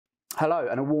Hello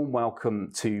and a warm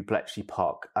welcome to Bletchley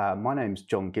Park. My name's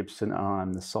Jon Gibson and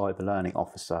I'm the Cyber Learning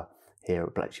Officer here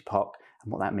at Bletchley Park.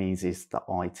 And what that means is that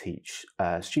I teach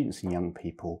students and young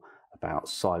people about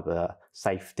cyber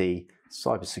safety,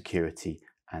 cyber security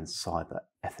and cyber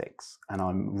ethics. And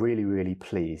I'm really, really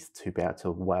pleased to be able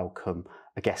to welcome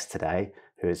a guest today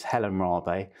who is Helen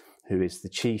Rabe, who is the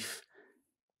Chief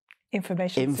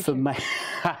Information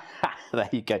there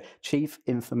you go, Chief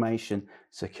Information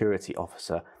Security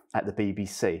Officer at the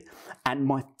BBC. And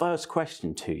my first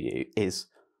question to you is,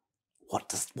 what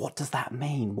does that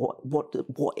mean?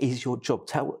 What is your job?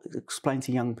 Explain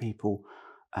to young people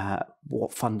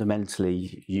what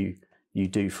fundamentally you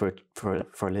do for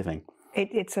a living.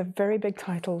 It's a very big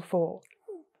title for,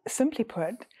 simply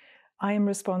put, I am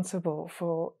responsible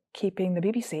for keeping the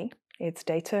BBC, its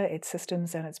data, its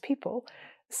systems and its people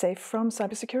safe from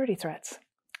cybersecurity threats.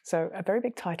 So a very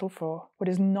big title for what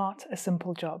is not a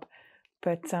simple job,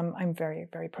 but I'm very,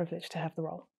 very privileged to have the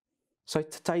role. So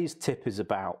today's tip is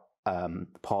about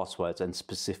passwords and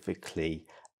specifically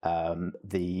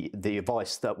the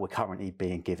advice that we're currently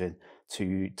being given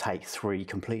to take 3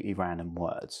 completely random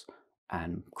words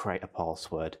and create a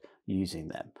password using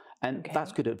them. And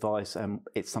that's good advice, and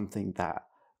it's something that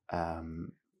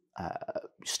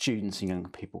students and young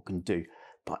people can do.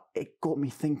 But it got me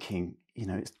thinking, you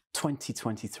know, it's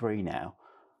 2023 now.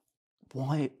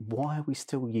 Why are we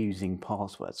still using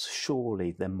passwords?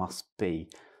 Surely there must be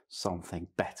something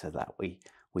better that we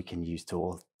can use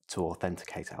to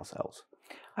authenticate ourselves.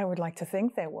 I would like to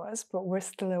think there was, but we're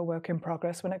still a work in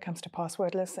progress when it comes to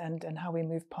passwordless and how we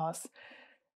move past,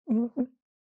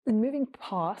 moving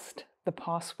past the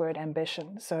password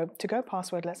ambition. So to go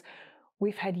passwordless,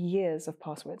 we've had years of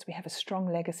passwords. We have a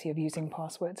strong legacy of using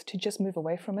passwords. To just move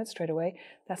away from it straight away,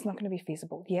 that's not going to be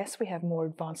feasible. Yes, we have more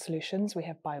advanced solutions. We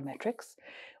have biometrics.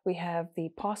 We have the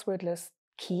passwordless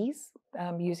keys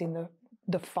using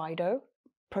the FIDO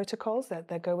protocols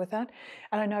that go with that.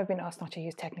 And I know I've been asked not to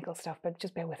use technical stuff, but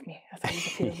just bear with me as I use a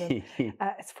few of them.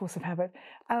 It's force of habit.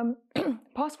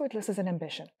 Passwordless is an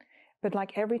ambition. But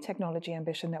like every technology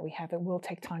ambition that we have, it will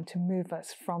take time to move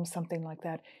us from something like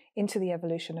that into the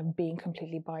evolution of being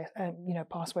completely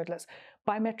passwordless.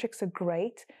 Biometrics are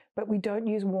great, but we don't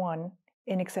use one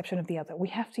in exception of the other. We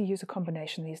have to use a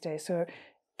combination these days. So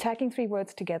tagging 3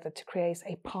 words together to create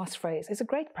a passphrase is a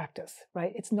great practice,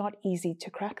 right? It's not easy to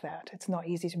crack that. It's not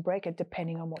easy to break it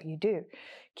depending on what you do.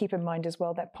 Keep in mind as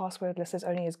well that passwordless is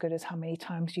only as good as how many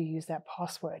times you use that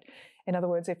password. In other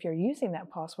words, if you're using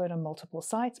that password on multiple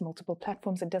sites, multiple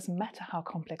platforms, it doesn't matter how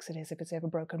complex it is. If it's ever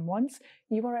broken once,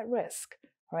 you are at risk,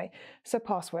 right? So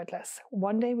passwordless.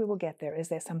 One day we will get there. Is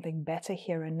there something better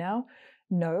here and now?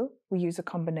 No, we use a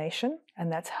combination,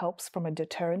 and that helps from a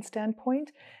deterrent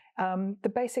standpoint.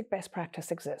 The basic best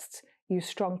practice exists. Use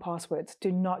strong passwords.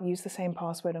 Do not use the same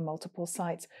password on multiple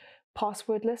sites.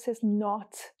 Passwordless is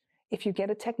not, if you get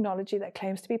a technology that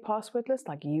claims to be passwordless,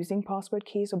 like using password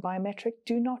keys or biometric,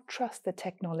 do not trust the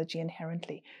technology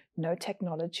inherently. No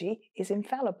technology is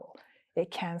infallible.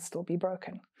 It can still be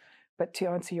broken. But to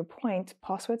answer your point,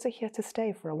 passwords are here to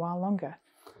stay for a while longer.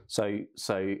 So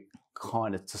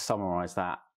kind of to summarize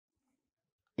that,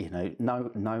 you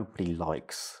know, nobody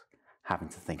likes having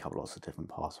to think up lots of different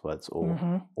passwords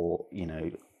or you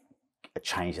know,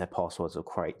 change their passwords or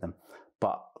create them.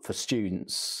 But for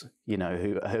students, you know,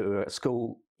 who are at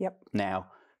school now,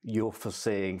 you're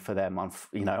foreseeing for them,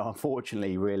 you know,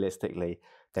 unfortunately, realistically,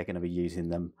 they're going to be using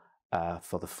them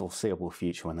for the foreseeable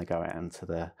future when they go out into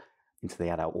the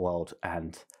adult world,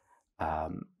 and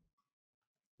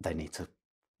they need to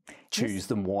choose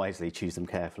them wisely, choose them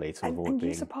carefully to avoid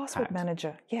being use a password hacked.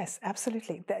 manager. Yes,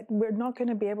 absolutely. We're not going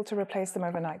to be able to replace them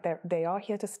overnight. They are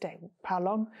here to stay. How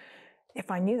long?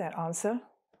 If I knew that answer,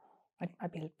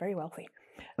 I'd be very wealthy.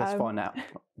 Let's find out.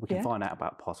 We can find out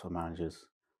about password managers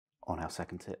on our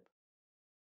second tip.